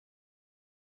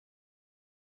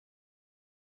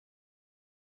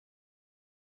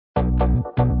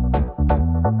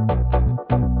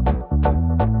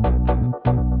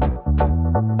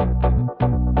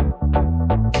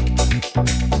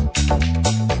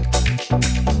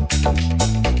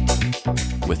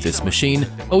With this machine,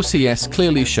 OCS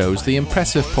clearly shows the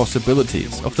impressive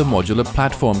possibilities of the modular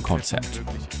platform concept.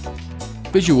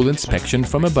 Visual inspection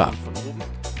from above,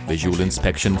 visual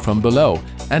inspection from below,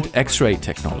 and X-ray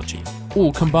technology,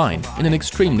 all combined in an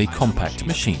extremely compact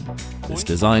machine. This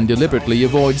design deliberately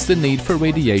avoids the need for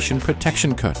radiation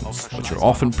protection curtains, which are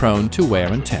often prone to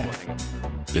wear and tear.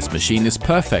 This machine is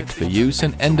perfect for use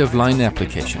in end-of-line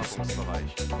applications,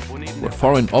 where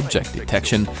foreign object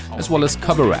detection, as well as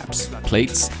cover wraps,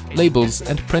 plates, labels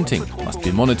and printing must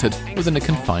be monitored within a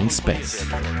confined space.